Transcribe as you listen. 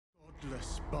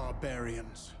Godless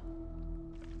barbarians.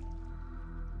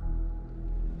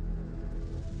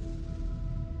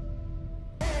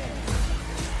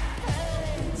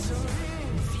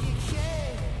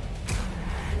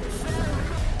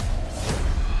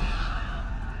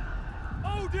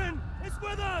 Odin is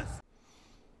with us!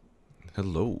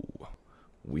 Hello.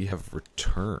 We have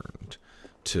returned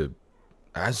to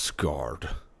Asgard.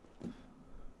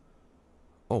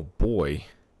 Oh boy.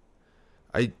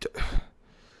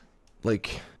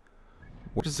 Like,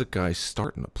 where does a guy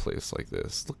start in a place like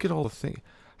this? Look at all the things.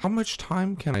 How much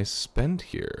time can I spend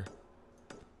here?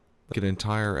 Like an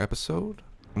entire episode?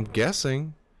 I'm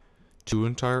guessing 2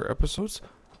 entire episodes?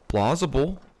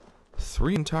 Plausible.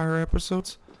 3 entire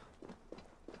episodes?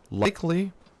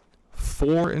 Likely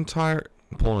 4 entire...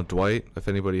 I'm pulling a Dwight. If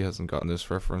anybody hasn't gotten this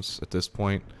reference at this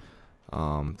point,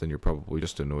 then you're probably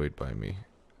just annoyed by me.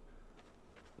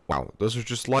 Wow, those are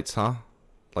just lights, huh?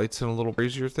 Lights and a little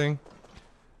brazier thing.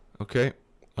 Okay.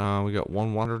 We got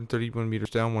 131 meters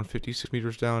down, 156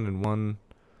 meters down, and one...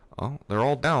 Oh, they're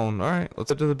all down. Alright, let's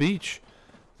head to the beach.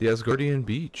 The Asgardian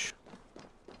beach.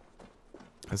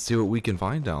 Let's see what we can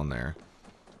find down there.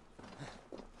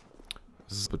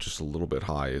 This is just a little bit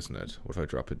high, isn't it? What if I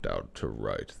drop it down to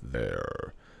right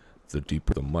there? The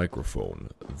deeper the microphone,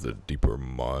 the deeper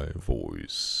my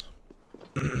voice.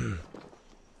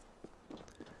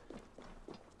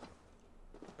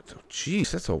 Oh,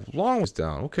 jeez, that's a long ways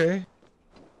down. Okay.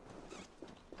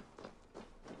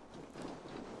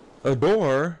 A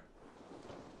door?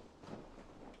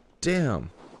 Damn.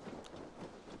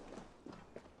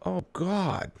 Oh,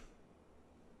 God.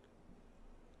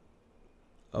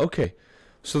 Okay.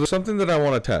 So there's something that I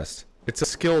want to test. It's a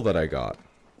skill that I got.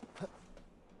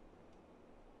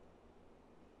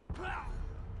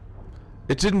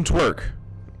 It didn't work.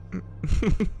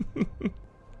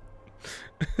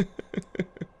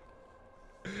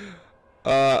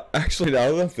 Actually,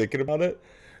 now that I'm thinking about it,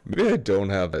 maybe I don't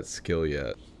have that skill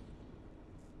yet.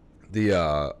 The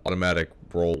automatic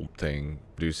roll thing,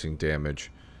 reducing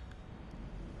damage.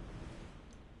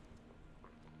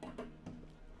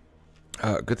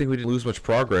 Good thing we didn't lose much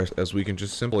progress, as we can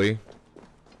just simply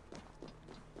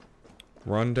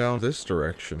run down this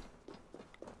direction.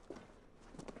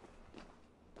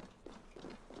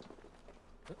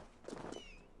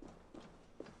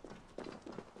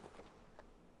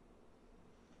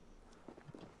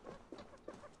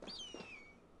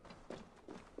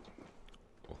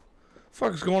 What the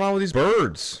fuck is going on with these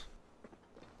birds?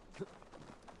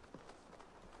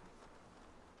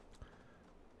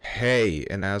 Hay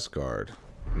in Asgard.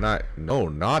 Not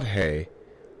hay.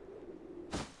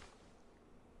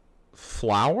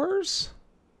 Flowers?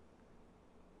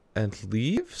 And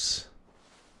leaves?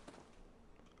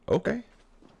 Okay.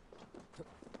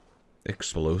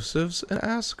 Explosives in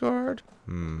Asgard?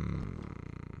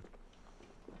 I'm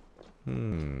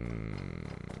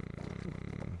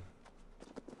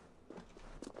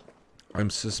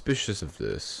suspicious of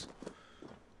this.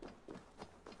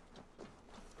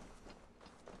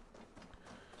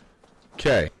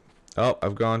 Okay. Oh,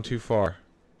 I've gone too far.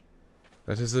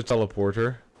 That is the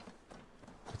teleporter.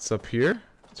 It's up here.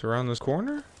 It's around this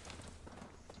corner.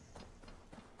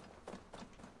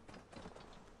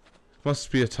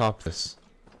 Must be atop this.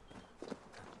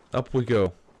 Up we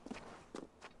go.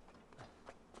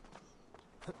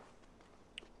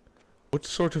 What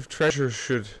sort of treasure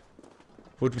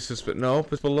would we suspect?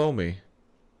 Nope, it's below me.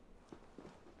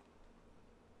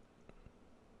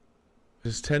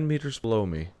 It's 10 meters below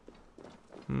me.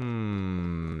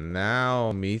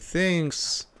 Now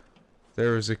methinks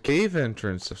there is a cave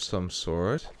entrance of some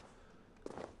sort.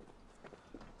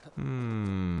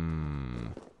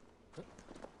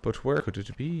 But where could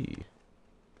it be?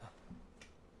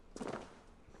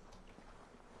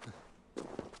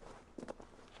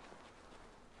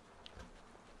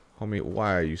 Homie,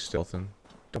 why are you stealthing?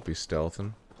 Don't be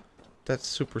stealthing. That's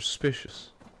suspicious.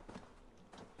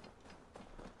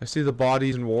 I see the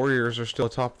bodies and warriors are still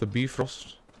atop the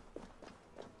Bifrost.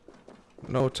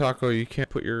 No, Taco, you can't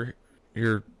put your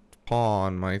paw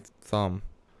on my thumb.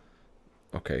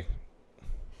 Okay.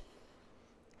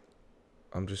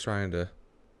 I'm just trying to...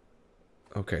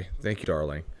 Okay, thank you,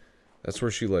 darling. That's where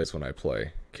she lays when I play,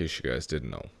 in case you guys didn't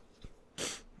know.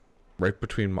 Right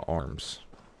between my arms.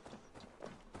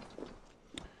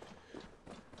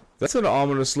 That's an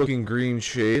ominous looking green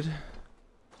shade.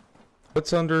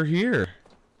 What's under here?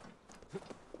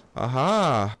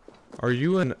 Aha! Are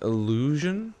you an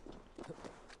illusion?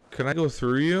 Can I go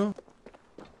through you?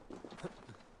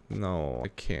 No, I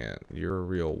can't. You're a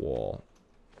real wall.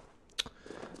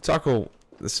 Taco,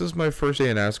 this is my first day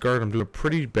in Asgard. I'm doing a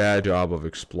pretty bad job of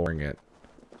exploring it.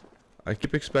 I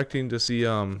keep expecting to see,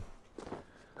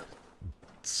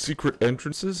 secret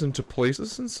entrances into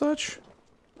places and such.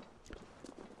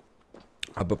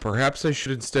 But perhaps I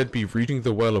should instead be reading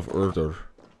the Well of Urdur.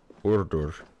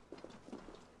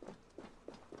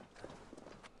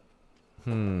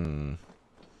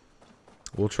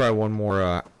 We'll try one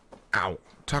more, ow.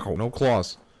 Taco, no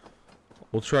claws.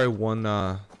 We'll try one,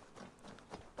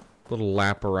 little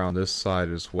lap around this side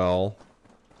as well.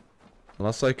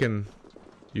 Unless I can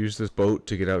use this boat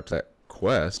to get out to that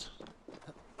quest.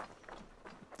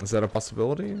 Is that a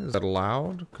possibility? Is that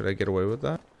allowed? Could I get away with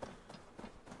that?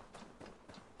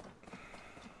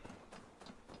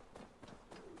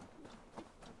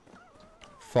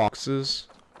 Foxes.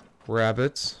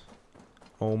 Rabbits.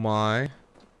 Oh my.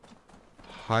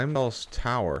 Heimdall's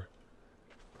Tower.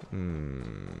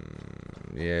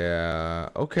 Yeah.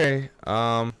 Okay.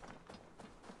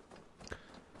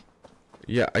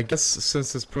 Yeah, I guess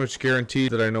since it's pretty much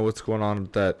guaranteed that I know what's going on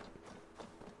with that.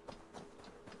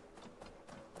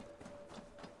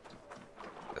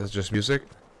 It's just music.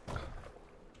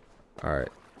 Alright.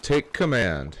 Take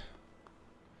command.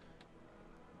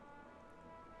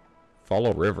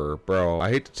 Follow river. Bro, I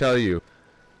hate to tell you.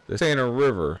 This ain't a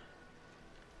river.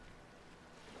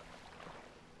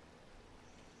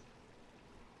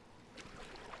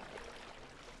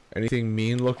 Anything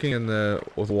mean looking in the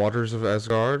waters of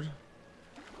Asgard?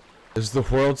 Is the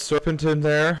world serpent in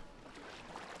there?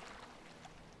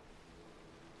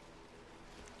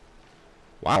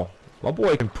 Wow, my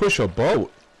boy can push a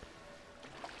boat.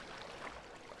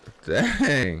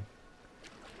 Dang.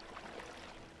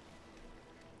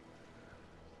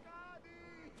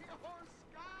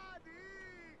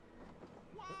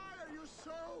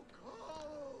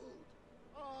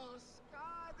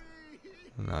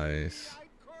 Nice. I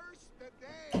curse the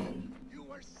day you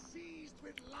were seized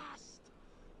with lust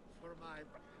for my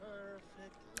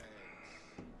perfect legs.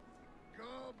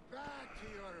 Go back to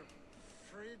your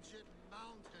frigid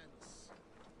mountains.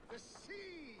 The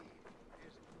sea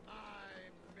is my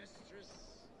mistress.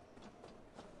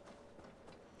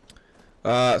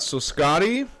 So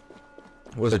Scotty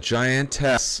was a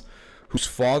giantess whose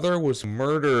father was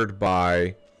murdered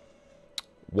by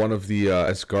one of the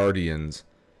Asgardians.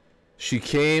 She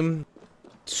came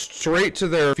straight to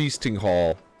their feasting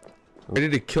hall, ready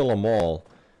to kill them all,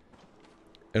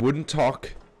 and wouldn't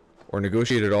talk or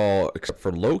negotiate at all except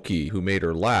for Loki, who made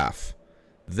her laugh.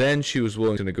 Then she was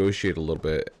willing to negotiate a little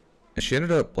bit, and she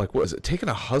ended up, like, what is it, taking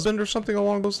a husband or something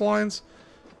along those lines?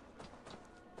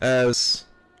 As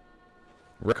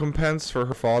recompense for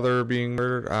her father being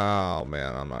murdered? Oh,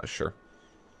 man, I'm not sure.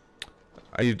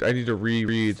 I need to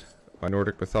reread my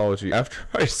Nordic mythology after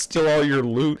I steal all your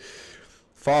loot.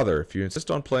 Father, if you insist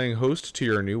on playing host to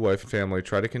your new wife and family,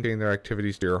 try to contain their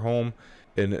activities to your home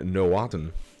in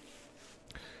Noaten.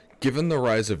 Given the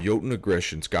rise of Jotun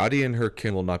aggression, Skadi and her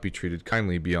kin will not be treated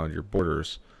kindly beyond your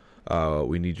borders.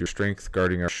 We need your strength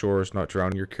guarding our shores, not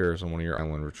drowning your cares on one of your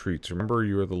island retreats. Remember,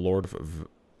 you are the Lord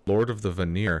of the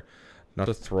Vanir, not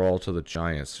a thrall to the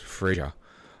giants. Freyja.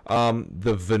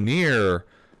 The Vanir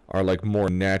are like more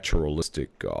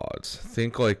naturalistic gods.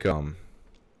 Think like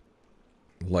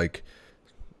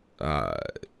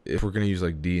if we're gonna use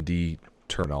like D&D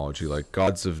terminology, like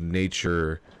gods of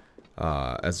nature,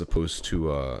 as opposed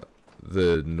to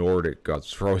the Nordic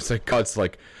gods. For always like gods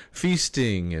like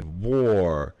feasting and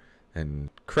war and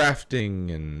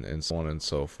crafting and so on and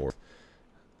so forth.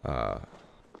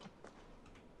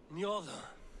 Njorda,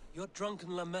 your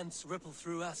drunken laments ripple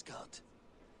through Asgard.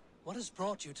 What has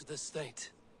brought you to this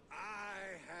state?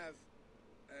 I have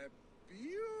a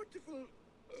beautiful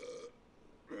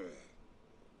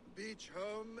beach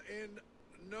home in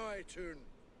Noitun.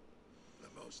 The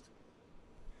most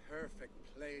perfect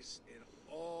place in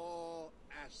all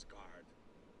Asgard.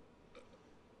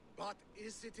 But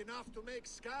is it enough to make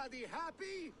Skadi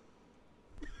happy?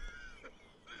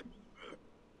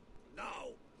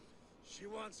 No. She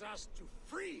wants us to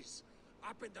freeze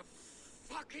up in the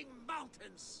fucking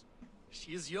mountains.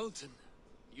 She is Jotun.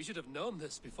 You should have known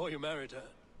this before you married her.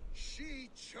 She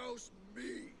chose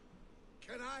me.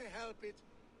 Can I help it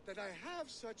that I have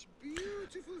such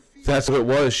beautiful feet? That's what it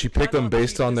was. She picked them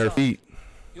based on their feet.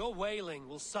 Your wailing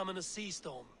will summon a sea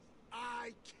storm.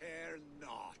 I care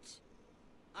not.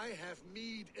 I have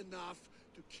mead enough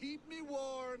to keep me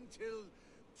warm till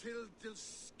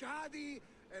Skadi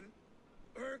and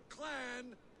her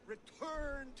clan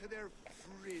return to their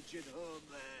frigid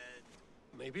homeland.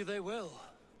 Maybe they will,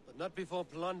 but not before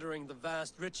plundering the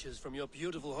vast riches from your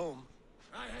beautiful home.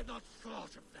 I had not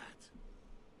thought of that.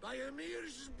 By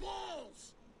Emir's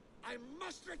balls! I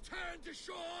must return to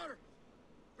shore!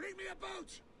 Bring me a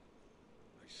boat!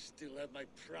 I still have my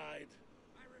pride.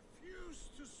 I refuse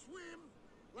to swim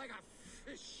like a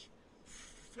fish.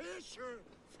 Fisherman.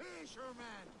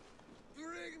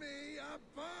 Bring me a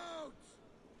boat.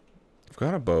 I've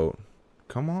got a boat.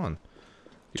 Come on.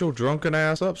 Get your drunken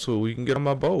ass up so we can get on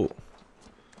my boat.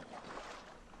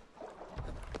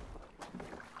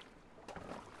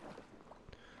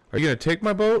 Are you gonna take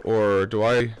my boat, or do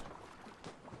I...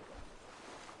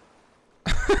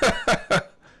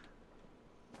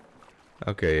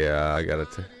 Okay, yeah, I gotta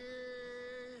take...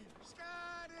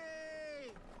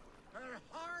 Scotty! Her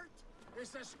heart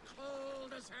is as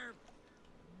cold as her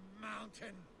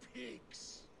mountain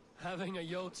peaks. Having a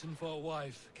Jotun for a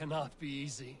wife cannot be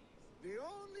easy. The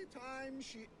only time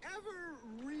she ever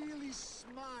really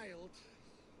smiled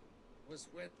was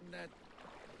when that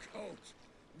coat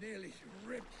nearly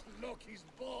ripped Loki's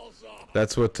balls off.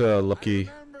 That's what, Loki...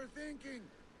 I remember thinking,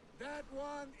 that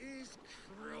one is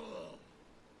cruel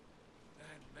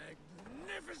and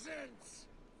magnificent,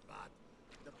 but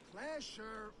the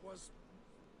pleasure was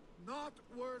not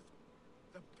worth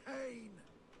the pain.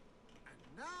 And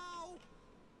now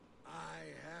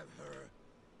I have her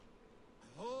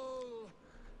whole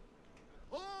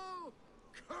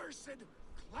cursed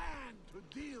clan to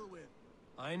deal with.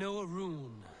 I know a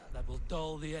rune that will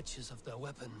dull the edges of their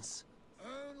weapons.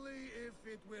 Only if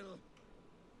it will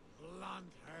blunt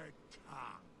her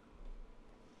tongue.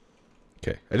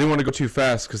 Okay, I didn't want to go too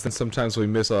fast, because then sometimes we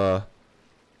miss,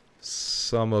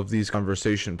 some of these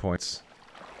conversation points.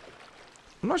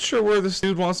 I'm not sure where this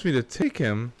dude wants me to take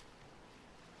him.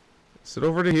 Is it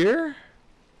over to here?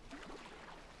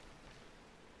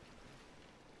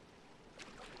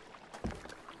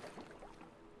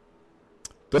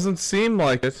 Doesn't seem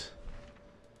like it.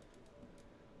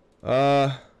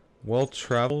 Well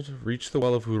traveled. Reach the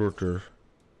well of Hurdur.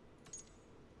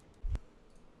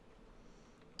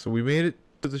 So we made it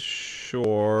to the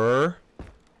shore.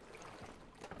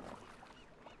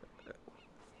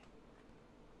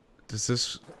 Does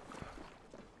this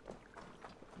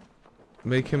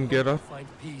make him get up? Find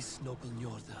peace, noble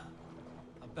Njorda.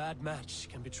 A bad match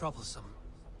can be troublesome,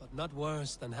 but not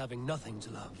worse than having nothing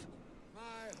to love. My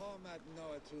home at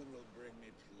Noatun will bring me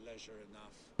pleasure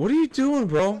enough. What are you doing,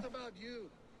 bro? What about you,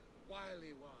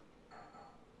 wily one?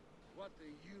 What do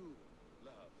you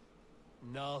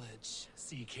love? Knowledge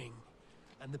seeking,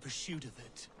 and the pursuit of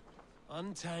it.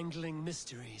 Untangling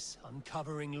mysteries,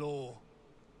 uncovering lore.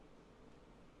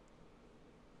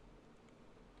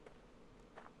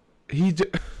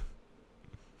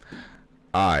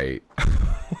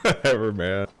 Whatever,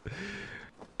 man.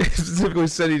 He specifically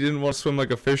said he didn't want to swim like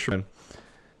a fisherman.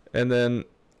 And then,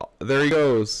 there he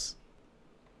goes.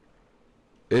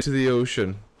 Into the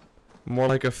ocean. More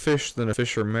like a fish than a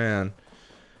fisherman.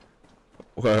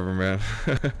 Whatever, man.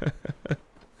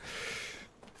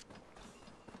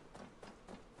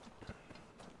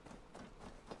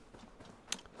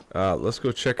 Let's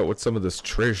go check out what some of this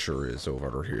treasure is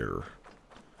over here.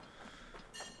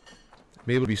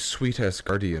 Maybe it'll be sweet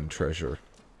Asgardian treasure.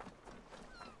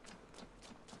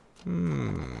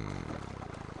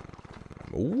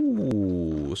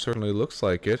 Ooh, certainly looks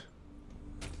like it.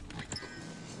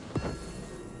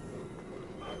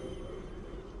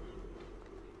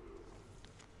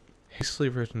 Hastily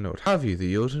written note. Javi,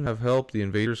 the Jotun have helped. The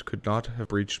invaders could not have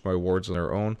breached my wards on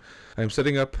their own. I'm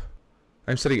setting out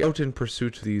in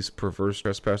pursuit of these perverse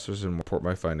trespassers and report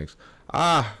my findings.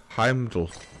 Ah, Heimdall.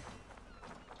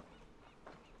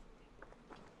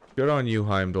 Good on you,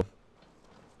 Heimdall.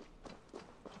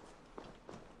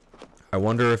 I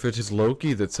wonder if it is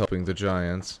Loki that's helping the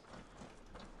giants.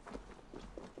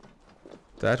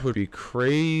 That would be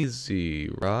crazy,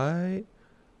 right?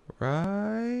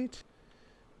 Right?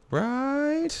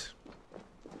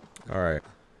 Alright.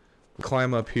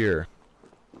 Climb up here.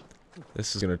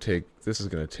 This is gonna take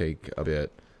a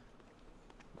bit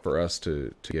for us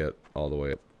to get all the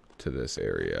way up to this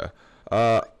area.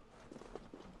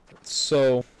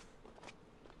 So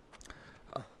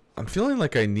I'm feeling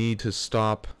like I need to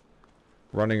stop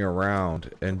running around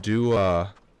and do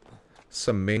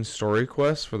some main story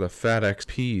quests for the fat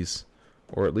XPs,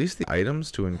 or at least the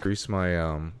items to increase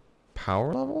my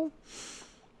power level.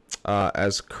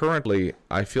 As currently,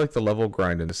 I feel like the level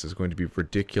grind in this is going to be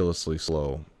ridiculously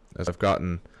slow, as I've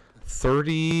gotten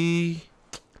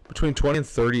between 20 and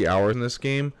 30 hours in this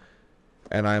game,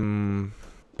 and I'm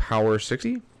power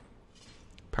 60?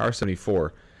 Power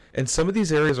 74. And some of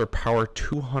these areas are power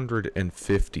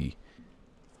 250.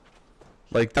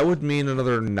 Like, that would mean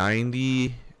another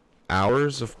 90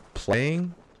 hours of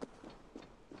playing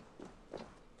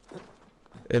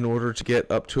in order to get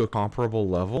up to a comparable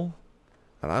level.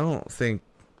 And I don't think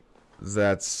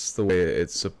that's the way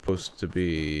it's supposed to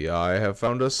be. I have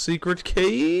found a secret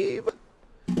cave.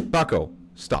 Taco,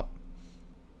 stop.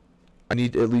 I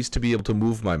need at least to be able to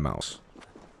move my mouse.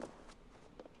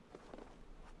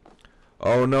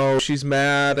 Oh no, she's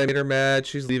mad. I made her mad.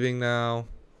 She's leaving now.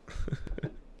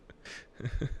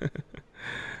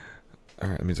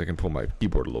 Alright, that means I can pull my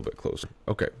keyboard a little bit closer.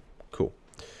 Okay, cool.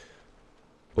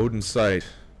 Odin's Sight.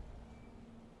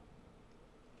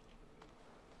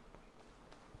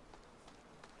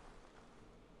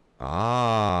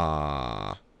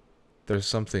 Ah. There's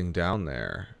something down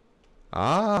there.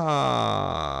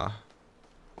 Ah.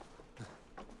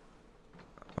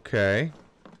 Okay.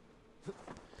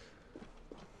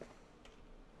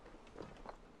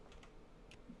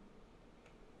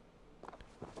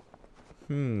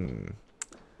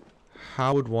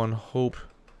 How would one hope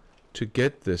to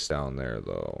get this down there,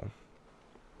 though?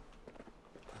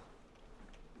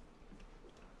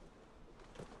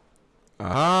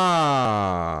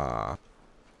 Ah.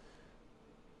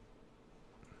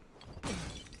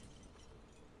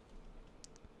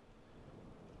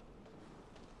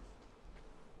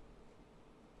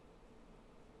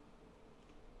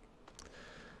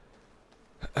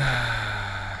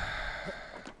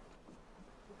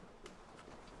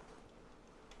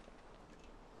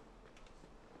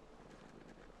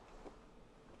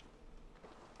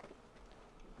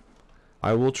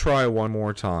 I will try one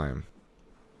more time.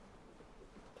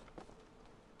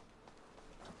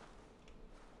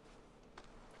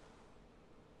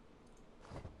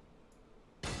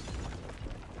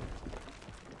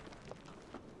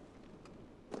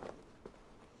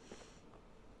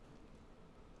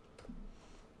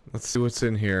 Let's see what's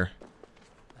in here.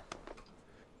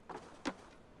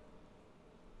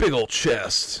 Big ol'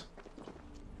 chest.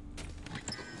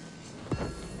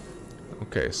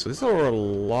 Okay, so these are a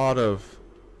lot of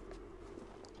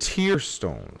tier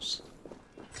stones.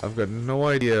 I've got no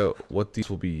idea what these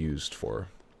will be used for.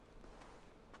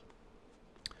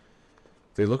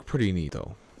 They look pretty neat,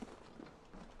 though.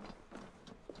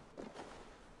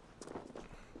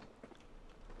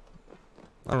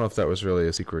 I don't know if that was really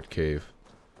a secret cave.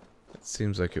 It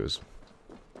seems like it was.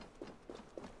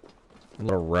 A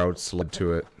lot of routes led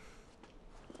to it.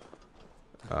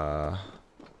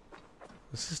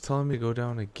 This is telling me to go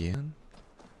down again?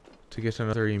 To get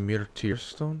another Ymir tier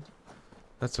stone?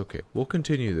 That's okay. We'll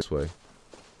continue this way.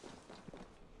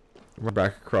 Run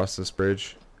back across this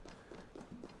bridge.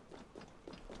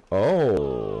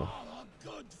 Oh. A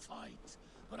good fight,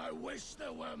 but I wish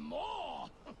there were more.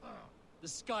 The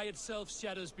sky itself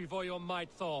shatters before your might,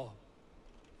 Thor.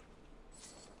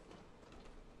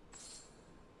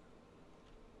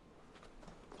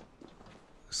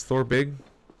 Is Thor big?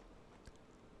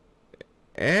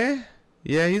 Eh?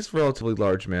 Yeah, he's a relatively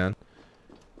large man.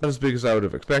 Not as big as I would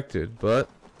have expected, but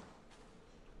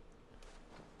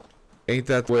ain't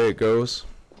that the way it goes?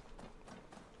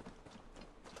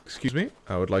 Excuse me?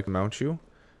 I would like to mount you.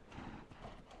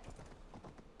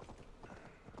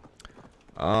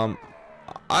 I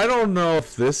don't know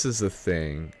if this is a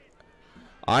thing.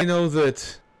 I know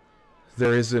that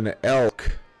there is an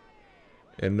elk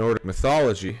in Nordic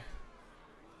mythology,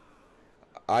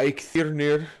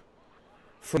 Eikthrnir,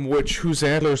 from whose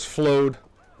antlers flowed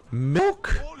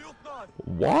milk,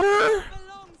 water,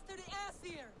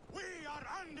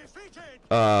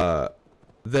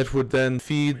 that would then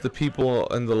feed the people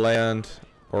in the land,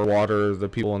 or water the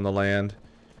people in the land.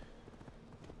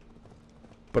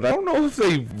 But I don't know if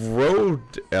they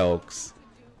rode elks.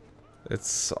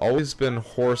 It's always been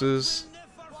horses.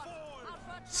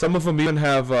 Some of them even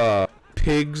have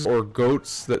pigs or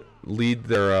goats that lead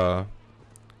their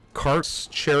carts,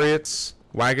 chariots,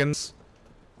 wagons.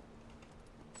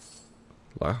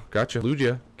 Gotcha,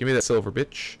 Lugia. Give me that silver,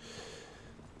 bitch.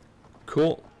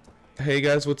 Cool. Hey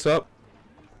guys, what's up?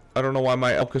 I don't know why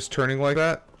my elk is turning like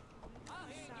that.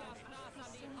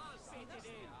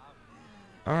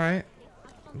 Alright.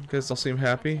 You guys all seem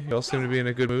happy. You all seem to be in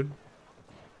a good mood.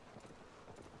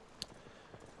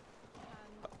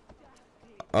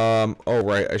 Oh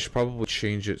right, I should probably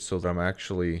change it so that I'm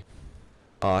actually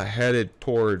headed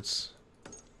towards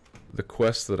the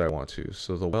quest that I want to.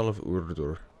 So the Well of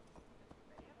Urdur.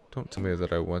 Don't tell me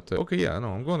that I went there. Okay, yeah, no,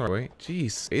 I'm going the right way.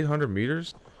 Jeez, 800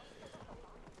 meters?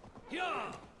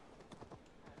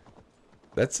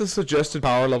 That's the suggested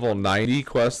power level 90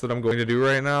 quest that I'm going to do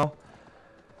right now.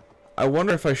 I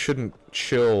wonder if I shouldn't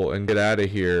chill and get out of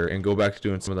here and go back to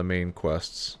doing some of the main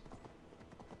quests.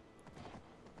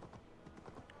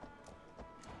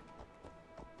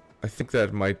 I think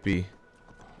that might be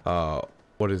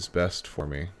what is best for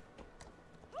me.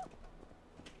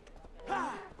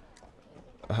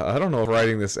 I don't know if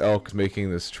riding this elk is making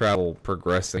this travel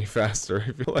progress any faster.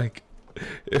 I feel like,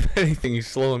 if anything, he's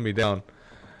slowing me down.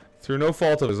 Through no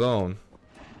fault of his own.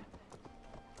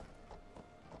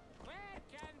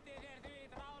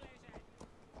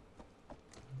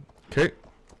 Okay.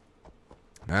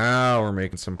 Now we're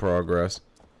making some progress.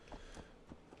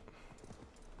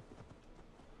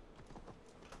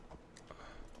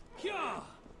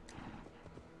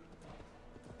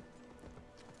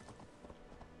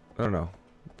 I don't know.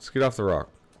 Let's get off the rock.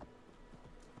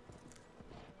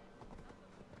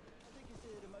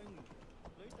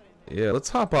 Yeah, let's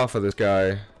hop off of this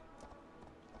guy.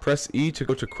 Press E to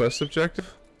go to quest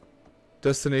objective.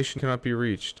 Destination cannot be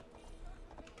reached.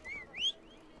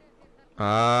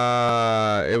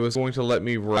 Ah, it was going to let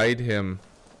me ride him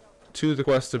to the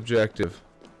quest objective.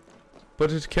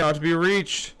 But it cannot be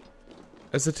reached,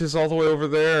 as it is all the way over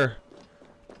there.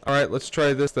 Alright, let's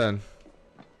try this then.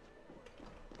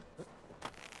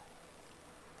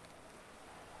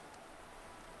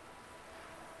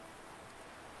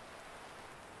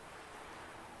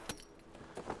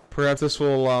 Perhaps this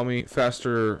will allow me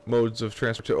faster modes of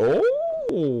transportation.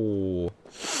 Oh!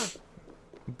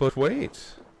 But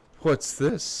wait. What's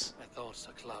this? My thoughts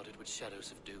are clouded with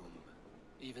shadows of doom.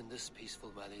 Even this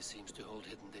peaceful valley seems to hold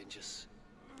hidden dangers.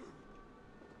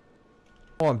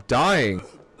 Oh, I'm dying.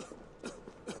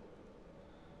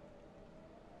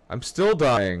 I'm still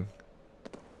dying.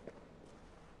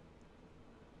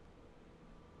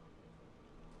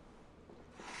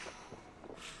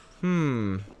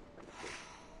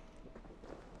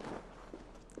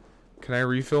 Can I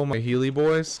refill my Healy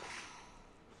boys?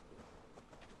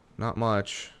 Not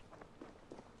much.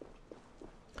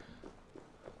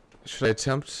 Should I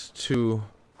attempt to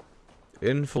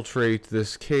infiltrate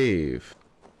this cave?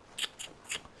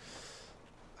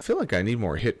 I feel like I need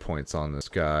more hit points on this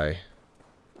guy.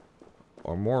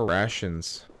 Or more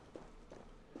rations.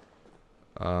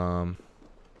 We've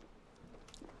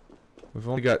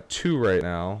only got 2 right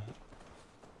now.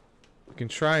 We can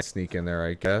try and sneak in there,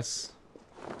 I guess.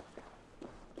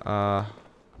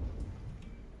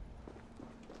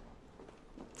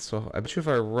 So I bet you if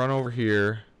I run over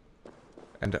here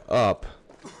and up.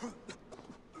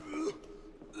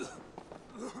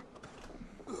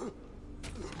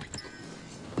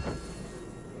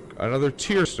 Another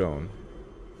tier stone.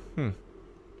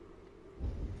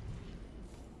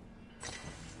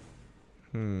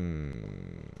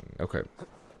 Okay.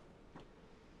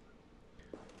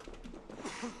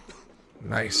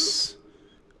 Nice.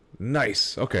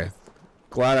 Nice. Okay.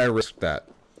 Glad I risked that.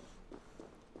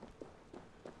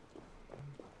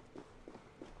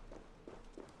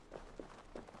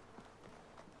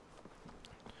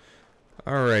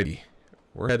 Alrighty.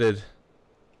 We're headed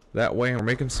that way and we're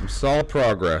making some solid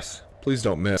progress. Please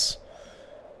don't miss.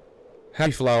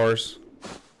 Happy flowers.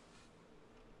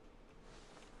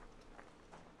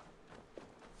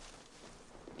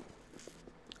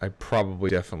 I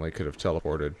probably definitely could have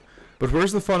teleported. But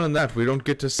where's the fun in that? We don't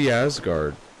get to see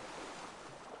Asgard.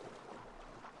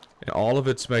 In all of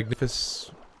its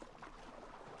magnificence.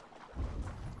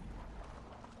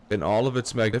 In all of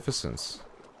its magnificence.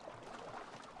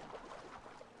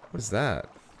 What is that?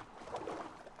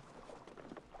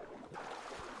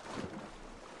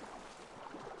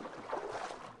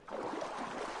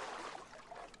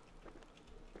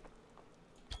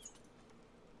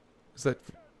 Is that...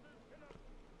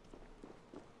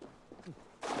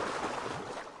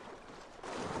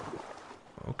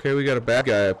 Okay, we got a bad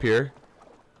guy up here.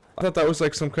 I thought that was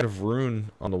like some kind of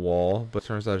rune on the wall, but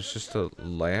turns out it's just a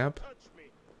lamp.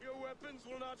 Your weapons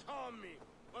will not harm me.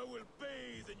 I will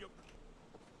bathe in your...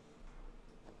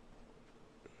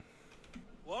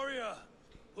 Warrior,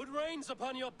 put reins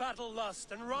upon your battle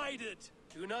lust and ride it.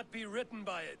 Do not be ridden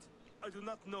by it. I do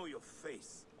not know your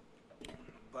face,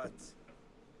 but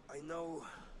I know...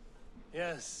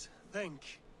 Yes,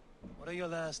 think. What are your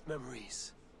last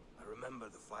memories? I remember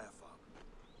the fire fog,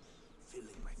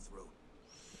 filling my throat,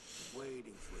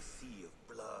 wading through a sea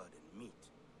of blood and meat.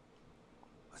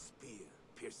 A spear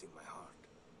piercing my heart.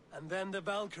 And then the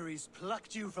Valkyries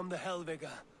plucked you from the Hellvigor,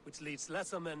 which leads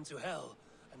lesser men to hell,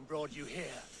 and brought you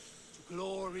here, to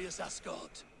glorious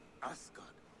Asgard. Asgard.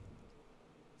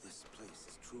 This place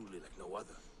is truly like no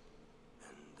other.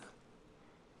 And,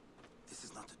 this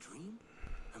is not a dream?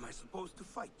 Am I supposed to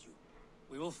fight you?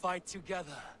 We will fight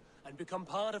together, and become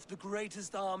part of the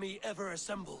greatest army ever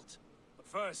assembled. But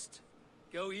first,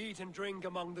 go eat and drink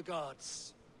among the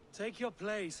gods. Take your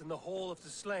place in the Hall of the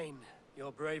Slain.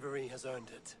 Your bravery has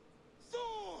earned it.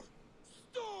 Thor!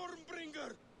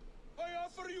 Stormbringer! I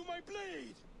offer you my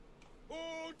blade!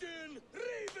 Odin,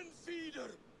 Raven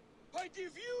Feeder! I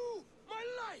give you my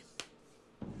life!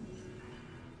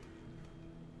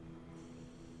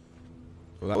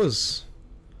 Well, that was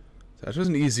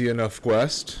an easy enough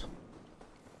quest.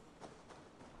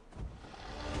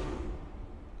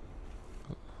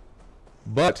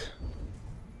 But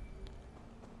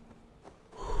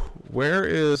where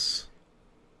is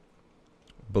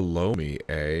below me,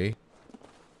 eh?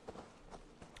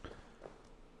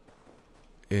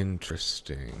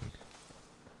 Interesting.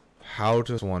 How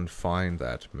does one find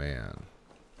that man?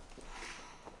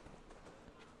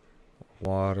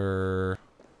 Water.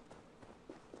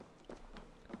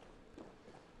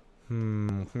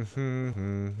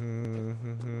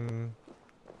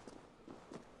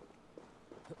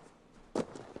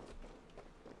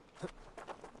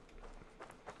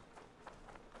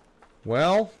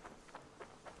 Well,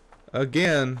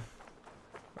 again,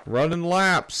 running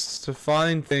laps to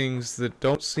find things that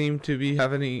don't seem to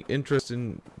have any interest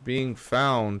in being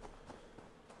found.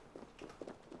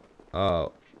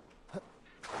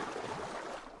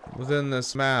 Within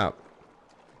this map.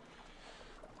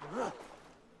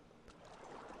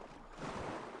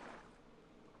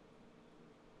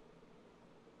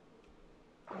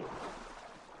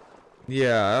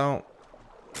 Yeah,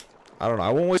 I don't know.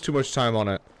 I won't waste too much time on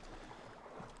it.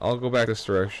 I'll go back this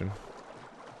direction.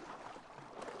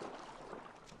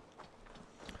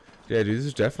 Yeah, dude, this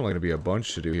is definitely going to be a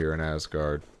bunch to do here in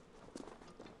Asgard.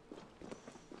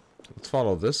 Let's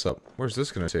follow this up. Where's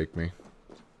this going to take me?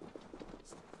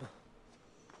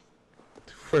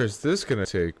 Where's this going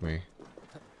to take me?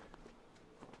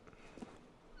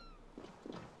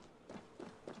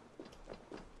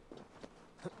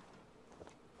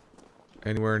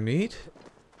 Anywhere neat?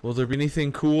 Will there be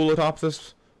anything cool atop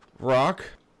this rock?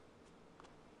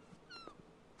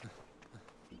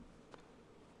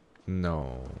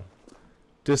 No.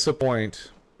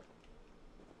 Disappoint.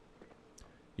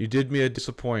 You did me a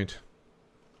disappoint.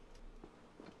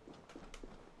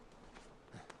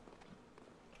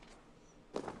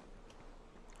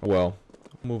 Well,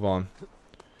 move on.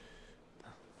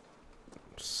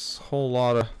 Just a whole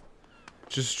lot of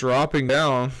just dropping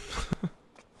down.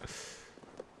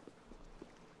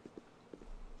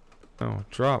 Oh,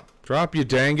 drop, you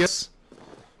dangus.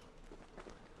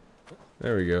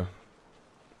 There we go.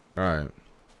 Alright.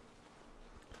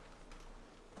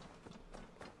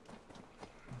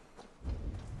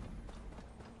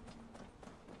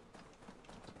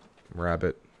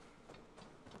 Rabbit.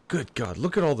 Good God,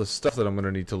 look at all the stuff that I'm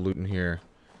gonna need to loot in here.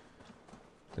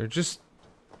 They're just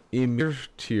Ymir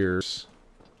tears.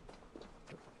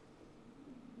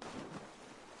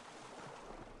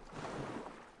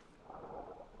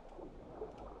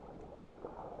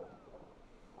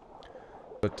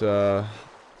 But,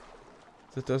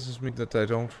 that doesn't mean that I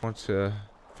don't want to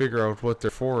figure out what they're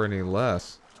for any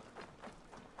less.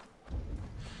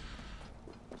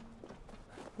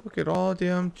 Look at all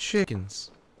them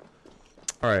chickens.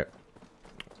 Alright.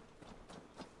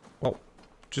 Well,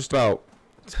 just about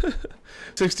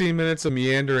 16 minutes of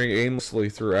meandering aimlessly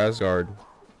through Asgard.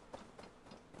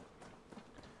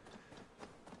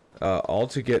 All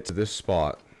to get to this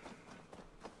spot.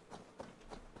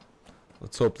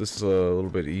 Let's hope this is a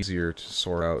little bit easier to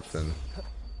sort out than...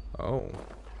 Oh.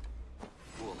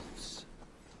 Wolves.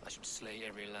 I should slay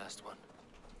every last one.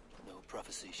 No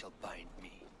prophecy shall bind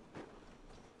me.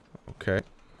 Okay.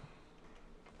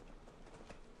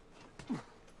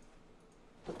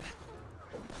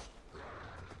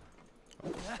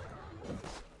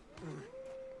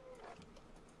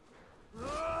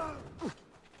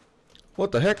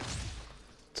 What the heck?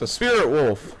 It's a spirit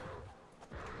wolf.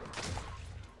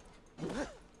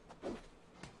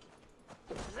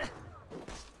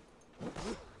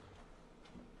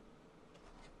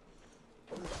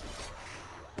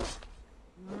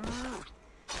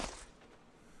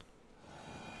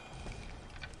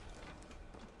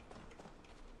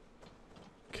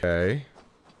 Okay.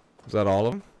 Was that all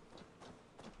of them?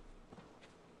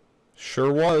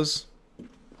 Sure was.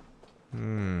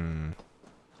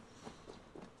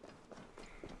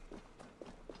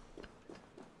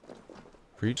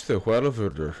 Reach the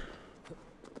Wellafurder.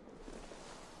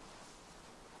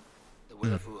 The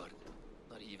Willowwood.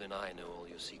 Not even I know all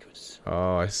your secrets.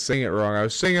 Oh, I sang it wrong. I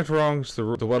was saying it wrong. It's the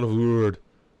Wellafurder.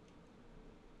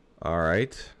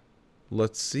 Alright.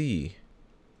 Let's see.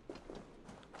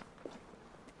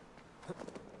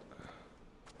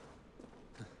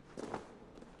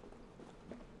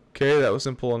 Okay, that was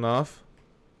simple enough.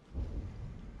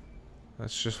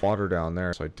 That's just water down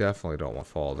there, so I definitely don't want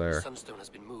to fall there. The sunstone has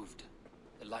been moved.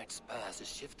 The light's path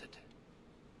is shifted.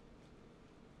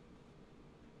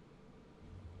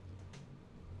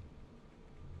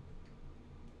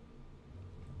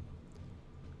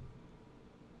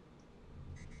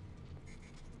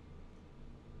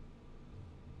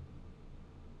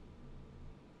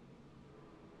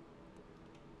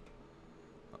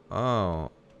 Oh,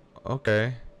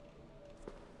 okay.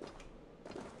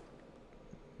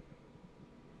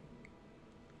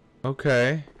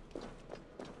 Okay.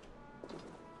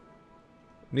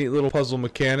 Neat little puzzle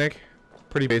mechanic.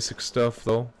 Pretty basic stuff,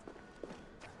 though.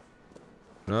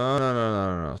 No, no, no,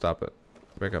 no, no, no. Stop it.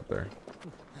 Back up there.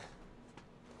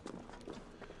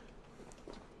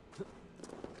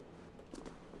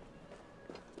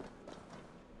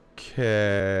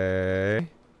 Okay.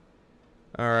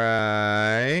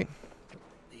 Alright.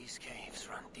 These caves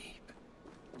run deep.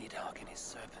 Nidhogg and his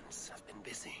serpents have been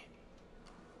busy.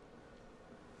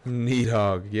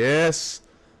 Nidhogg, yes.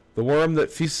 The worm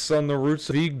that feasts on the roots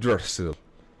of Yggdrasil.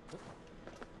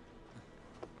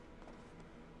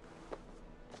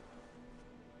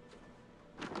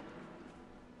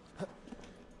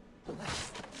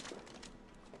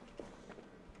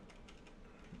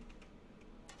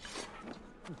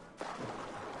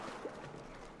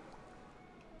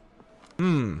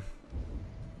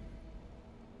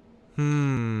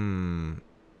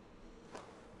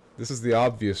 This is the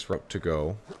obvious route to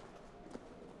go.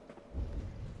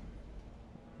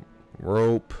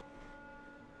 Rope.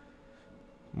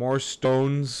 More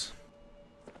stones.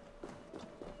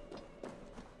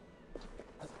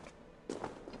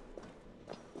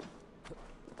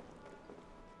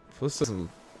 This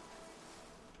doesn't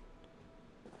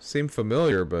seem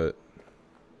familiar, but...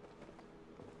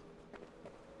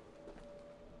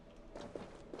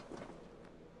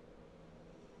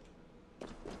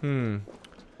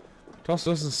 It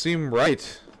also doesn't seem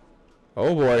right.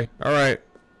 Oh boy. Alright.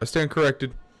 I stand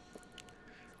corrected.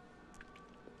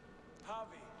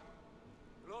 Harvey,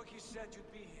 Loki said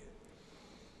you'd be here.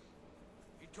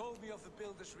 He told me of the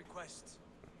builder's request,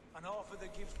 an offer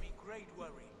that gives me great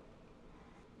worry.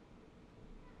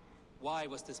 Why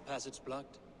was this passage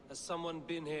blocked? Has someone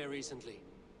been here recently?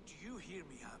 Do you hear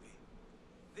me, Harvey?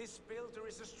 This builder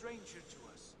is a stranger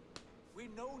to us. We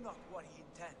know not what he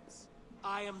intends.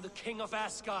 I am the king of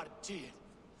Asgard, Tyr.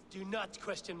 Do not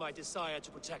question my desire to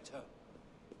protect her.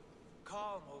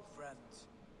 Calm, old friend.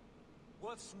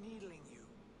 What's needling you?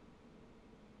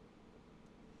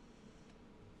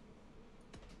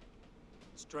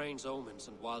 Strange omens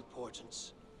and wild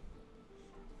portents.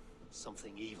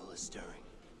 Something evil is stirring.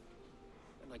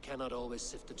 And I cannot always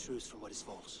sift the truth from what is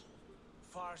false.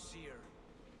 Farseer,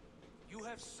 you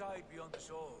have sight beyond us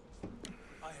all.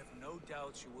 I have no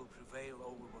doubts you will prevail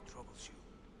over what troubles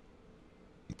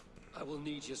you. I will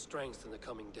need your strength in the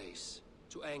coming days.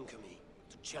 To anchor me,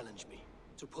 to challenge me,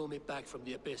 to pull me back from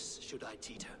the abyss should I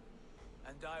teeter.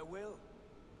 And I will,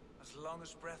 as long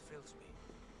as breath fills me.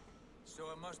 So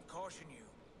I must caution you.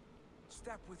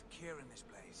 Step with care in this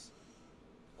place.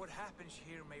 What happens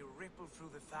here may ripple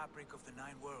through the fabric of the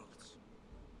Nine Worlds.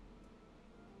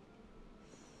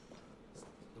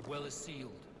 The well is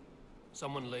sealed.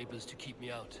 Someone labors to keep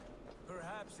me out.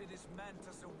 Perhaps it is meant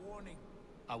as a warning.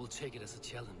 I will take it as a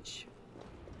challenge.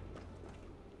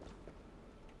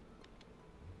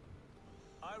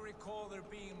 I recall there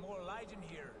being more light in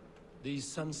here. These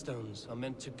sunstones are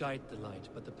meant to guide the light,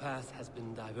 but the path has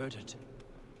been diverted.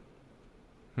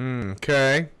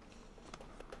 Okay.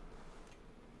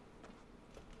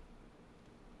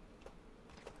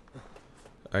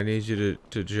 I need you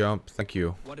to jump. Thank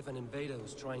you. What if an invader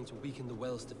is trying to weaken the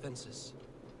well's defenses?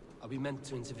 Are we meant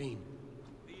to intervene?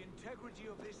 The integrity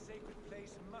of this sacred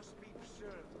place must be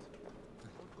preserved.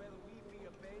 But whether we be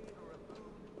a bane or a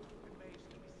boon remains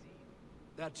to be seen.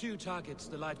 There are two targets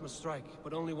the light must strike,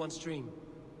 but only one stream.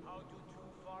 How do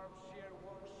two farms share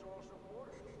one source of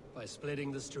water? By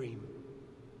splitting the stream.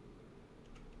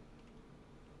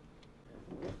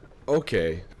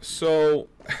 Okay, so...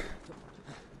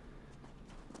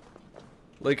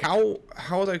 like, how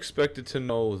was I expected to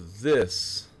know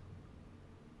this?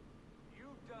 You've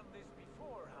done this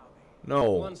before, Howie.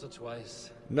 No. Once or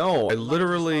twice. No, I The light has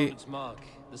literally... found its mark.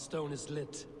 The stone is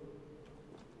lit.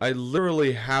 I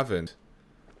literally haven't.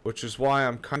 Which is why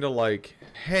I'm kind of like,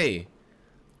 hey,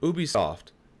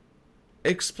 Ubisoft,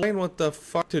 explain what the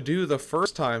fuck to do the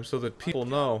first time so that people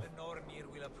know. The Nornir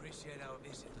will appreciate our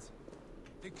visit.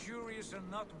 The curious are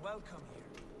not welcome here.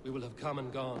 We will have come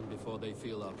and gone before they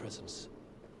feel our presence.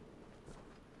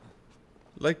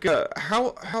 Like,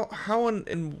 how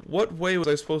in what way was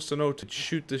I supposed to know to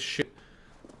shoot this shit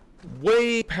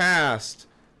way past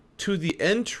to the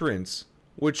entrance,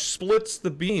 which splits the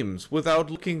beams,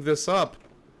 without looking this up?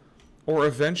 Or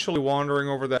eventually wandering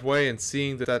over that way and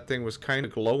seeing that that thing was kind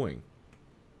of glowing.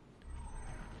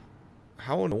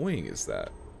 How annoying is that?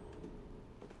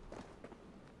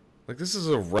 Like, this is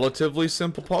a relatively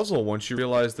simple puzzle once you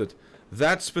realize that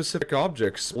that specific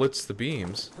object splits the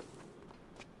beams.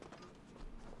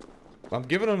 I'm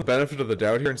giving him the benefit of the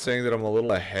doubt here and saying that I'm a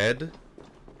little ahead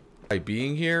by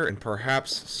being here, and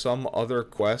perhaps some other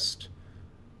quest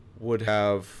would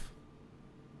have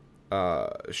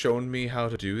shown me how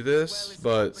to do this,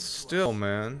 but still,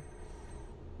 man.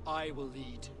 I will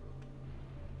lead.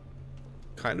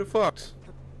 Kind of fucked.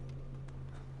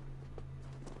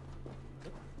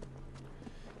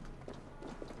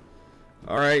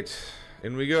 Alright,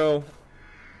 in we go.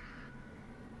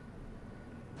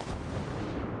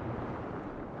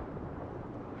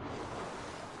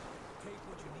 Take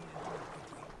what you need and do it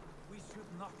quickly. We should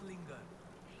not linger.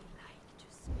 They like to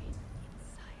spin in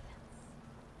silence.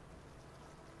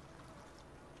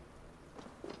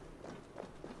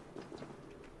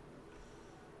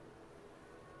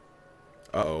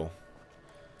 Uh-oh.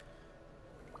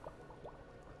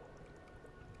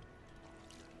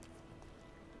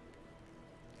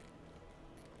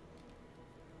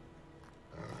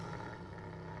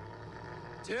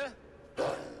 Tyr?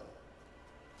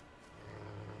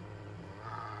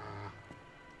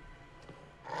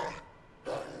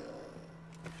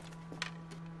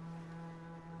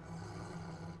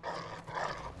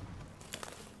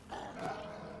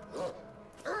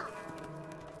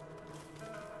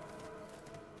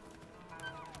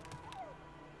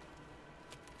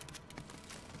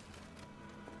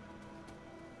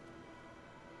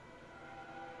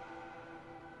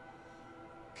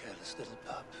 Careless little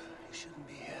pup. You shouldn't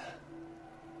be here.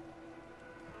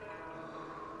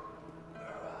 Where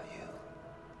are you?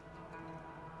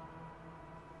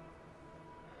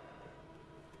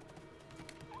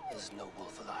 There's no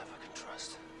wolf alive I can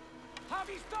trust.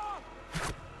 Harvey, stop!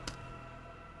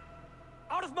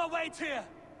 Out of my way, Tyr!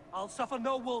 I'll suffer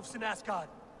no wolves in Asgard.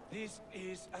 This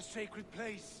is a sacred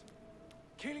place.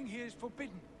 Killing here is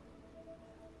forbidden.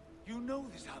 You know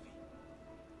this, Harvey.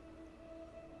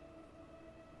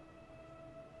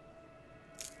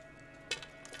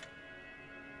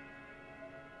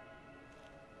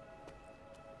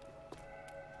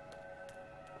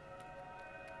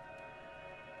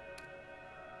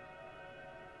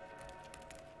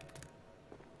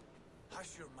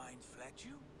 Has your mind fled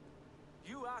you?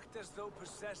 You act as though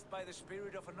possessed by the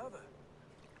spirit of another.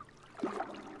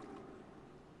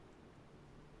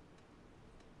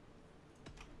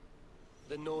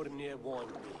 The Nornir warned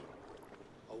me.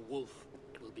 A wolf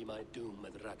will be my doom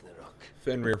at Ragnarok.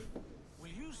 Fenrir. Will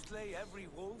you slay every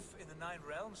wolf in the Nine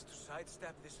Realms to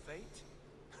sidestep this fate?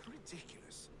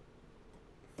 Ridiculous.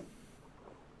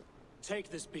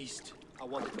 Take this beast. I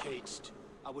want it caged.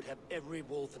 I would have every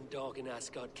wolf and dog in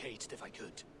Asgard caged if I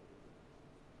could.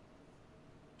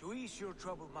 To ease your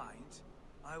troubled mind,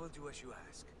 I will do as you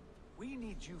ask. We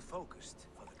need you focused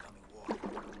for the coming war.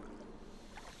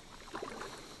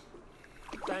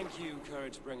 Thank you,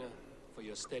 Couragebringer, for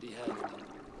your steady hand.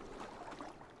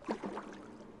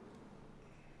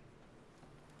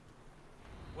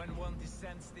 When one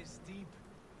descends this deep,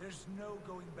 there's no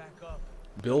going back up.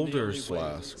 Builder's The only way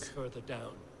flask. is further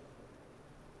down.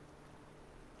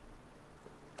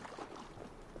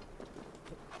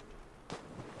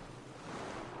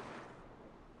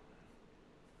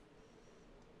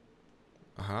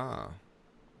 Aha.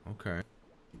 Okay.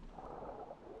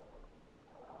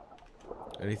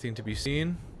 Anything to be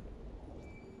seen?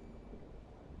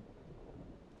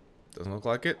 Doesn't look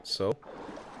like it, so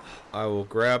I will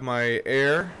grab my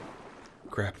air.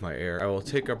 I will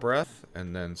take a breath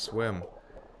and then swim.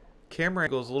 Camera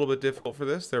angle is a little bit difficult for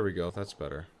this. There we go. That's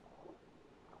better.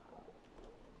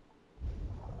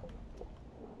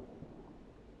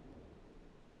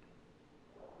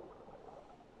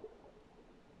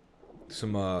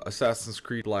 Some Assassin's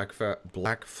Creed Black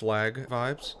Flag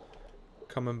vibes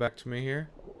coming back to me here.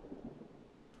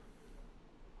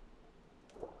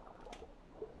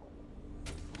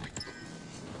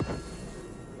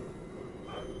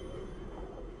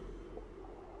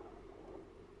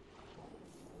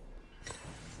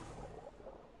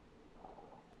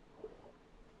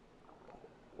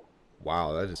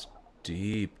 Wow, that is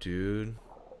deep, dude.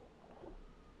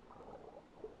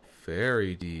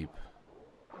 Very deep.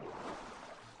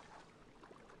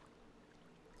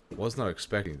 Was not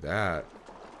expecting that.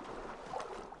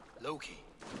 Loki.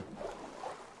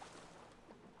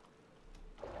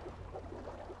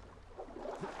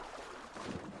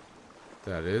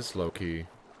 That is Loki.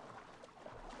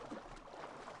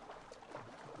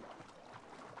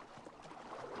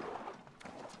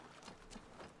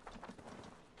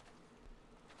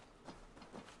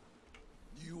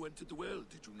 You entered the well,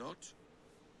 did you not?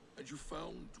 And you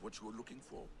found what you were looking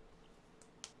for.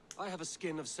 I have a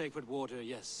skin of sacred water,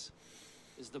 yes.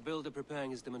 Is the builder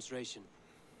preparing his demonstration?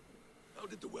 How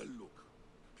did the well look?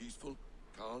 Peaceful,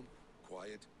 calm,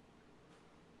 quiet?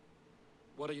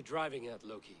 What are you driving at,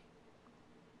 Loki?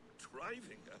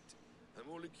 Driving at?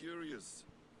 I'm only curious.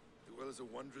 The well is a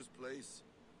wondrous place.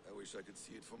 I wish I could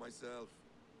see it for myself.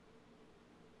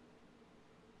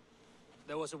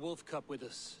 There was a wolf cub with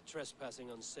us,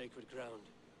 trespassing on sacred ground.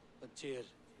 But Tyr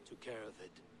took care of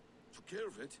it. Took care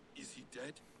of it? Is he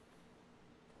dead?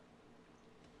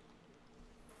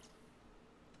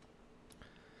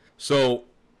 So,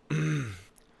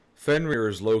 Fenrir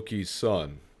is Loki's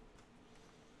son.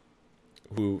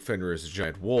 Fenrir is a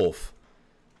giant wolf.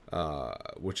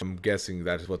 Which I'm guessing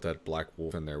that is what that black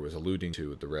wolf in there was alluding to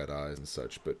with the red eyes and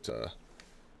such.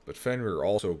 But Fenrir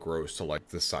also grows to like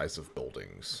the size of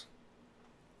buildings.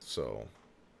 So,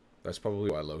 that's probably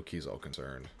why Loki's all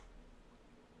concerned.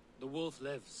 The wolf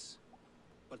lives,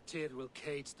 but Tyr will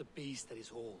cage the beast at his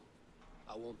hall.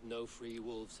 I want no free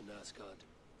wolves in Asgard.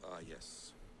 Ah,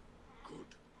 yes.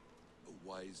 Good. A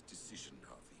wise decision,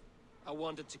 Harvey. I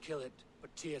wanted to kill it,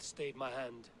 but Tyr stayed my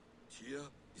hand. Tyr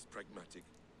is pragmatic,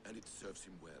 and it serves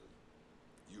him well.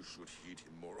 You should heed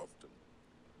him more often.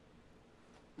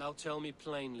 Now tell me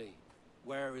plainly,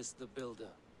 where is the builder?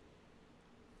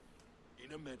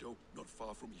 In a meadow not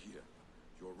far from here.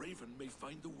 Your raven may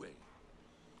find the way.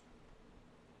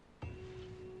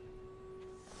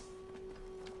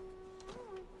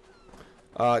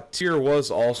 Tyr was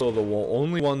also the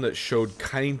only one that showed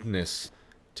kindness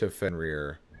to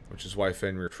Fenrir, which is why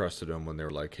Fenrir trusted him when they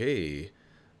were like, hey,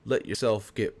 let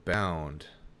yourself get bound.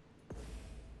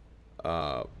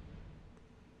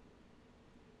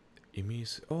 Ymir,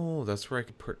 oh, that's where I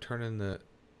could turn in the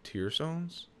Tyr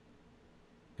zones?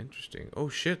 Interesting. Oh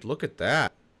shit, look at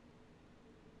that.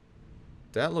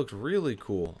 That looks really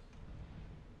cool.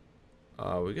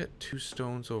 We got 2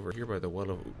 stones over here by the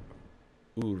Well of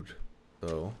Ud,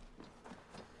 though.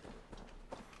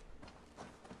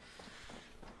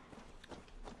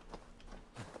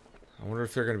 I wonder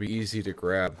if they're going to be easy to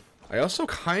grab. I also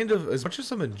kind of, as much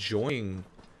as I'm enjoying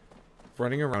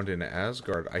running around in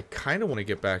Asgard, I kind of want to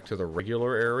get back to the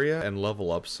regular area and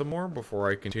level up some more before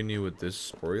I continue with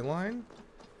this storyline.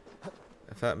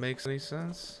 If that makes any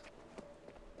sense.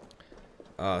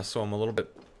 So I'm a little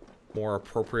bit more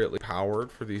appropriately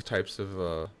powered for these types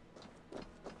of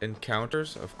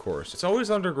encounters. Of course, it's always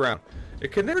underground.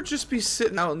 It can never just be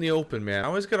sitting out in the open, man. I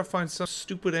always gotta find some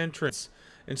stupid entrance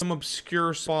in some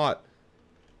obscure spot.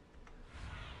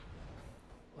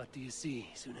 What do you see,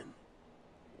 Sunan?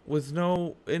 With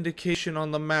no indication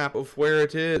on the map of where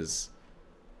it is.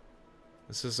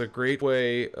 This is a great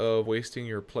way of wasting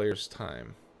your player's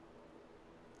time.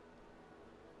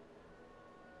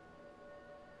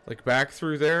 Like back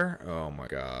through there? Oh my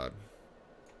god.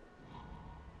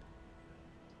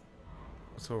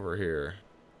 What's over here?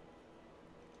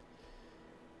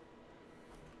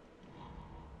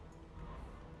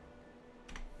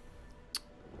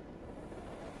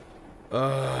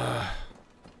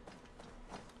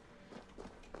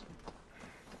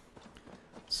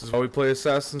 This is why we play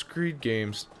Assassin's Creed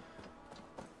games.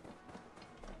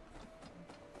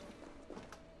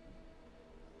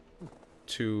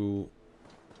 To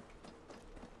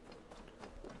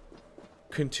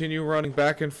continue running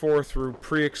back and forth through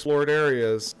pre-explored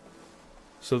areas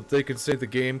so that they can say the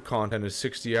game content is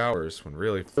 60 hours when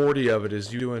really 40 of it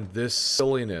is you doing this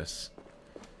silliness.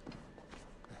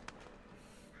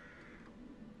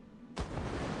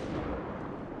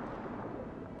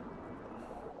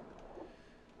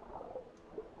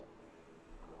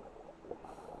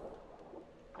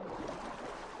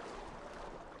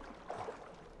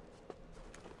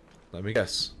 Let me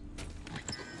guess.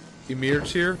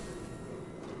 Ymir's here?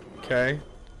 Okay.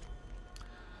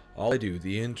 All I do,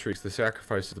 the intrigues, the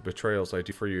sacrifices, the betrayals I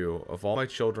do for you. Of all my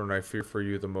children, I fear for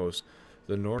you the most.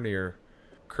 The Nornir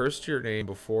cursed your name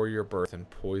before your birth and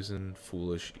poisoned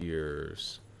foolish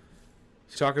ears.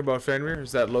 He's talking about Fenrir?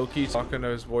 Is that Loki talking to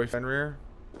his boy Fenrir?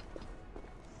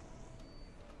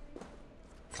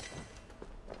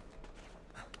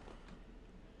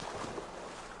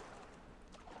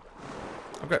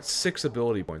 I've got 6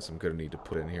 ability points I'm gonna need to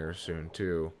put in here soon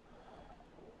too.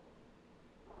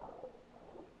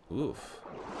 Oof.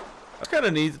 That's kind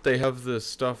of neat that they have the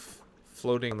stuff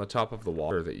floating on the top of the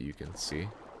water that you can see.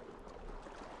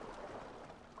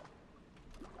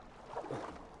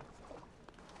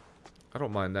 I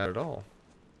don't mind that at all.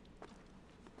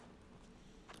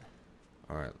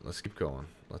 Alright, let's keep going.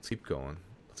 Let's keep going.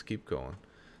 Let's keep going.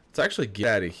 Let's actually get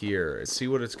out of here and see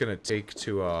what it's going to take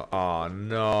to, oh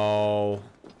no.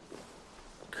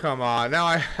 Come on, now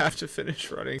I have to finish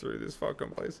running through this fucking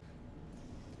place.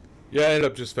 Yeah, I ended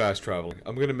up just fast traveling.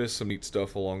 I'm going to miss some neat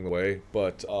stuff along the way,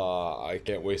 but I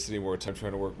can't waste any more time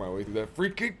trying to work my way through that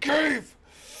freaking cave!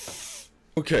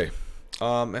 Okay,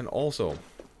 And also,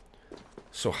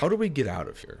 so how do we get out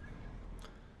of here?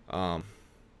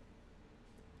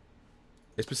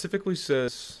 It specifically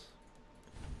says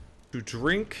to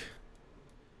drink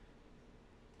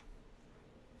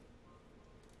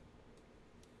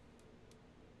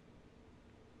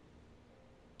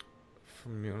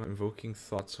from invoking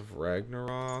thoughts of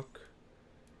Ragnarok.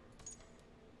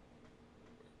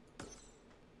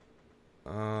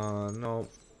 No.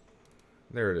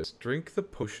 There it is. Drink the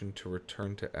potion to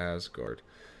return to Asgard.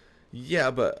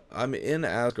 Yeah, but I'm in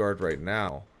Asgard right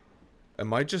now.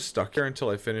 Am I just stuck here until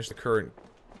I finish the current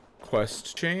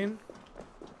quest chain?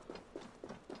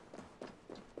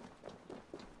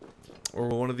 Or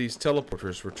will one of these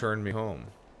teleporters return me home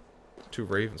to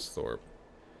Ravensthorpe?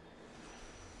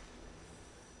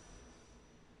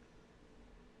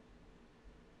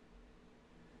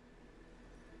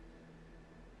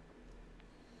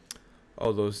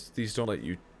 Oh, these don't let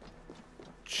you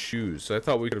choose. So I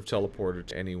thought we could have teleported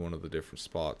to any one of the different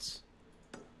spots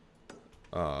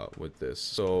with this.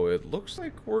 So it looks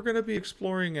like we're gonna be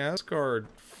exploring Asgard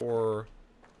for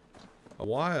a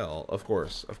while. Of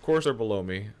course they're below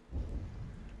me.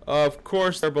 Of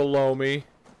course they're below me.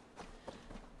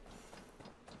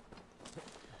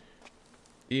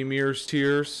 Emir's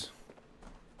tears.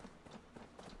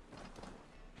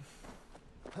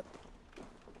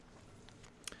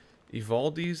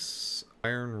 Ivaldi's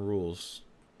iron rules.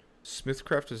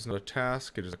 Smithcraft is not a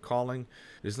task, it is a calling.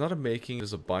 It is not a making, it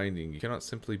is a binding. You cannot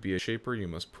simply be a shaper, you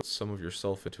must put some of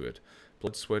yourself into it.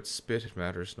 Blood, sweat, spit, it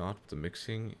matters not, but the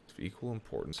mixing is of equal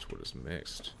importance to what is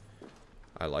mixed.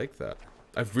 I like that.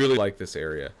 I really like this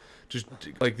area. Just,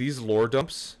 like, these lore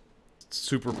dumps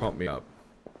super pump me up.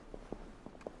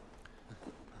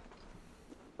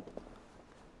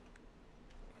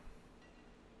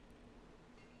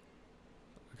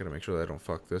 I gotta make sure that I don't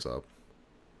fuck this up.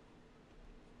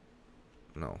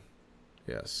 No.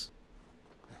 Yes.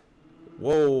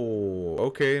 Whoa.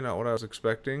 Okay, not what I was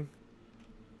expecting.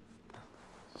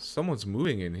 Someone's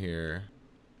moving in here.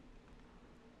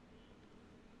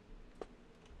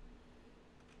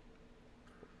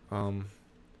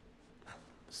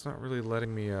 It's not really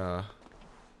letting me,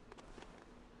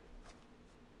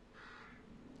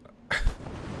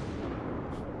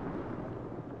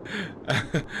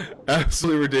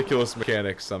 Absolutely ridiculous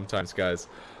mechanics sometimes, guys.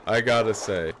 I gotta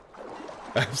say.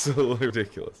 Absolutely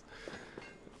ridiculous.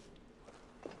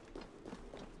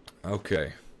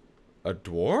 Okay. A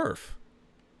dwarf?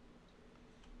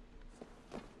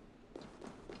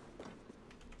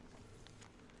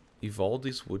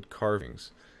 Ivaldi's wood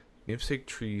carvings. Namesake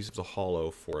trees of the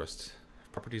hollow forest.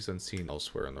 Properties unseen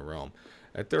elsewhere in the realm.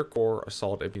 At their core, a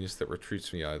solid emptiness that retreats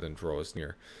from the eye, then draws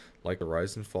near. Like the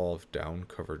rise and fall of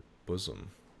down-covered bosom.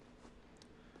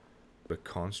 The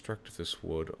construct of this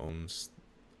wood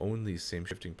own these same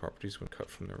shifting properties when cut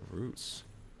from their roots.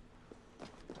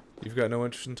 You've got no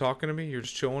interest in talking to me? You're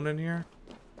just chilling in here?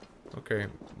 Okay,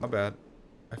 my bad.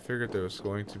 I figured there was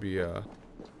going to be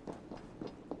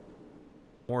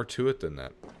more to it than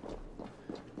that.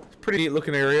 It's a pretty neat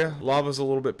looking area. Lava's a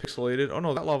little bit pixelated. Oh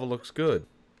no, that lava looks good.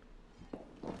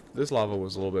 This lava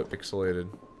was a little bit pixelated.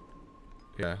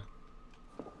 Yeah.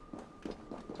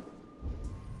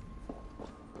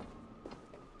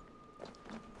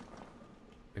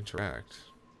 Interact.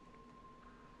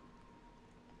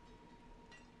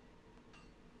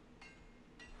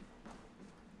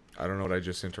 I don't know what I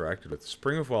just interacted with.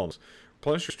 Spring of Wellness.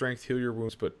 Replenish your strength, heal your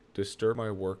wounds, but disturb my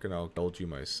work and I'll guide you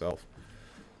myself.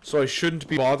 So I shouldn't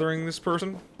be bothering this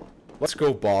person? Let's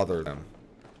go bother them.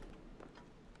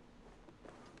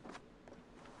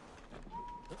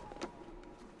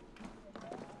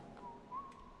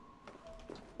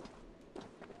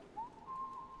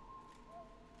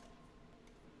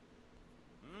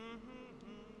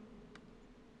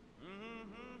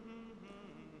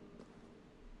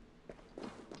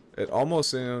 It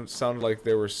almost sounded like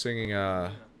they were singing,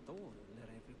 It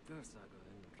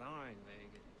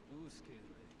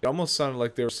almost sounded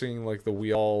like they were singing, like, the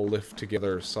We All Live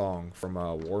Together song from,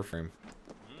 Warframe.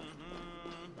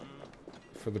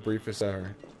 For the briefest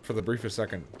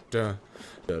second. Da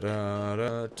da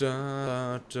da da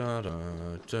da da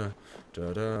da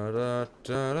da da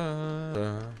da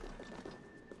da.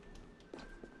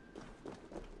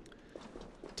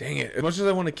 Dang it. As much as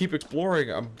I want to keep exploring,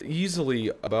 I'm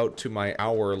easily about to my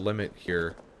hour limit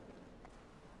here.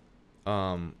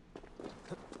 And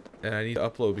I need to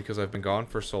upload because I've been gone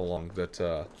for so long that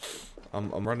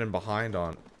I'm running behind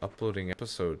on uploading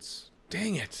episodes.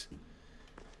 Dang it.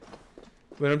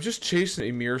 But I'm just chasing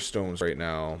Emir stones right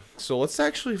now. So let's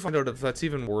actually find out if that's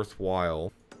even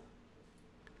worthwhile.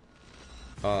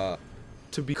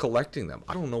 to be collecting them.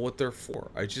 I don't know what they're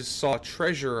for. I just saw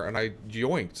treasure and I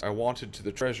yoinked. I wanted to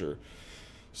the treasure.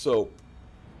 So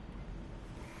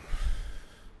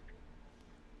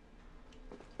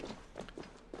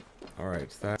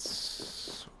alright,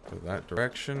 that's go that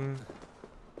direction.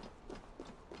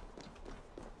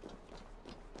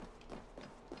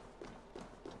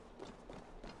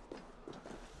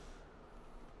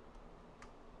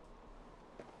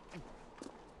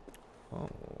 Oh.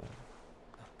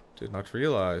 Did not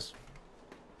realize.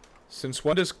 Since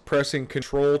when does pressing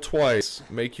control twice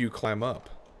make you climb up?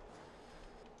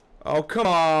 Oh, come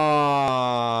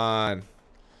on!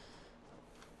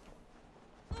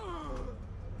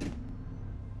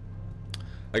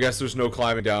 I guess there's no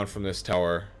climbing down from this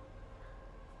tower.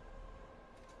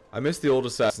 I miss the old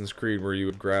Assassin's Creed where you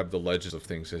would grab the ledges of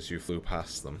things as you flew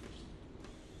past them.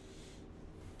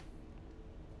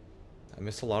 I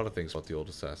miss a lot of things about the old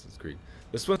Assassin's Creed.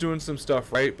 This one's doing some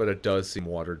stuff right, but it does seem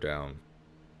watered down.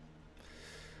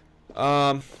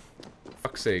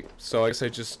 Fuck's sake. So I guess I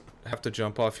just have to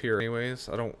jump off here anyways.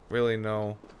 I don't really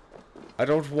know. I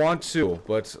don't want to,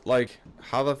 but like,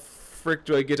 how the frick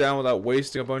do I get down without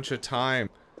wasting a bunch of time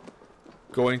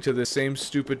going to the same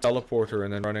stupid teleporter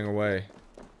and then running away?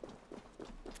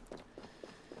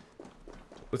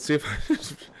 Let's see if I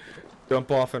just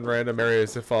jump off in random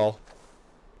areas if I'll...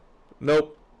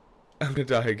 Nope. I'm gonna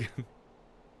die again.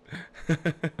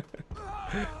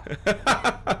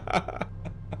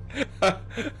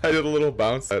 I did a little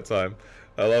bounce that time.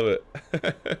 I love it.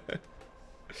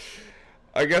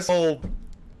 I guess I'll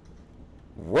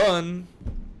run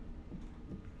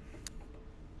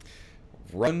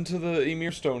to the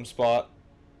Emir Stone spot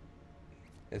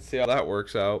and see how that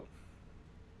works out.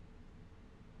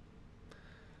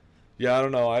 Yeah, I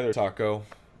don't know either, Taco.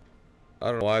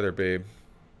 I don't know either, babe.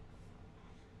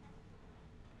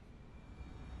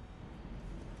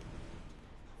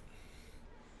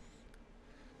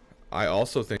 I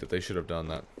also think that they should have done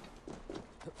that.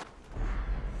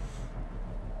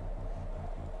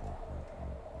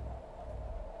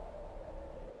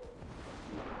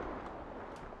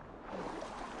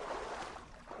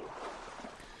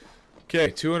 Okay,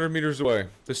 200 meters away.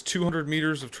 This 200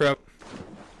 meters of travel.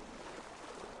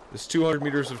 This 200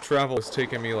 meters of travel has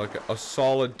taken me like a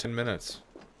solid 10 minutes.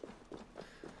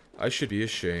 I should be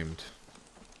ashamed,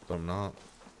 but I'm not.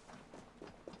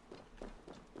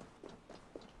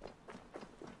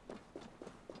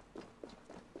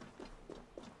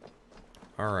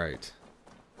 Alright.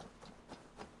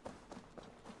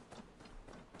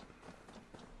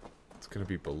 It's gonna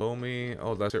be below me.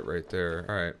 Oh, that's it right there.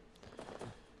 Alright.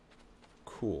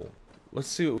 Cool. Let's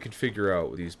see what we can figure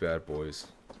out with these bad boys.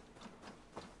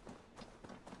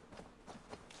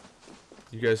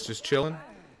 You guys just chilling?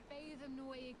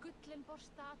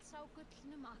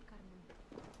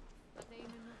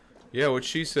 Yeah, what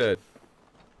she said.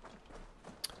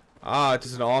 Ah, it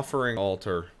is an offering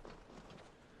altar.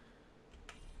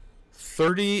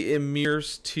 30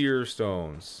 Emir's tear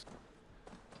stones.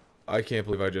 I can't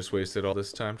believe I just wasted all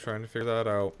this time trying to figure that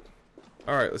out.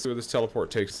 Alright, let's see where this teleport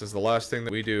takes us. This is the last thing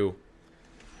that we do.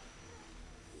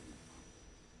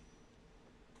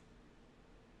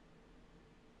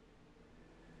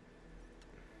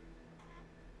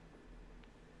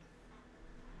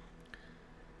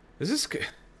 Is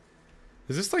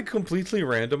this like completely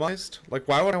randomized? Like,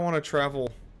 why would I want to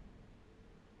travel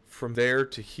from there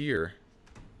to here?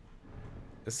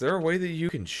 Is there a way that you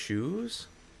can choose?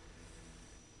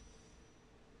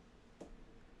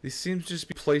 These seem to just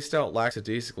be placed out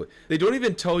lackadaisically. They don't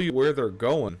even tell you where they're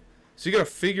going. So you gotta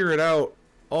figure it out.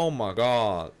 Oh my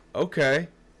god. Okay.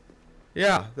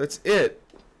 Yeah, that's it.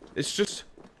 It's just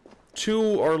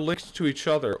two are linked to each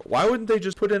other. Why wouldn't they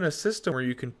just put in a system where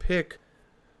you can pick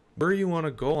where you want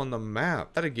to go on the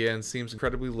map? That again seems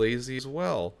incredibly lazy as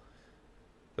well.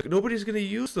 Like, nobody's going to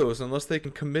use those unless they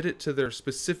can commit it to their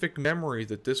specific memory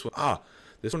that this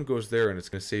one goes there and it's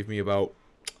going to save me about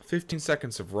 15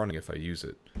 seconds of running if I use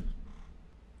it.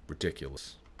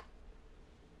 Ridiculous.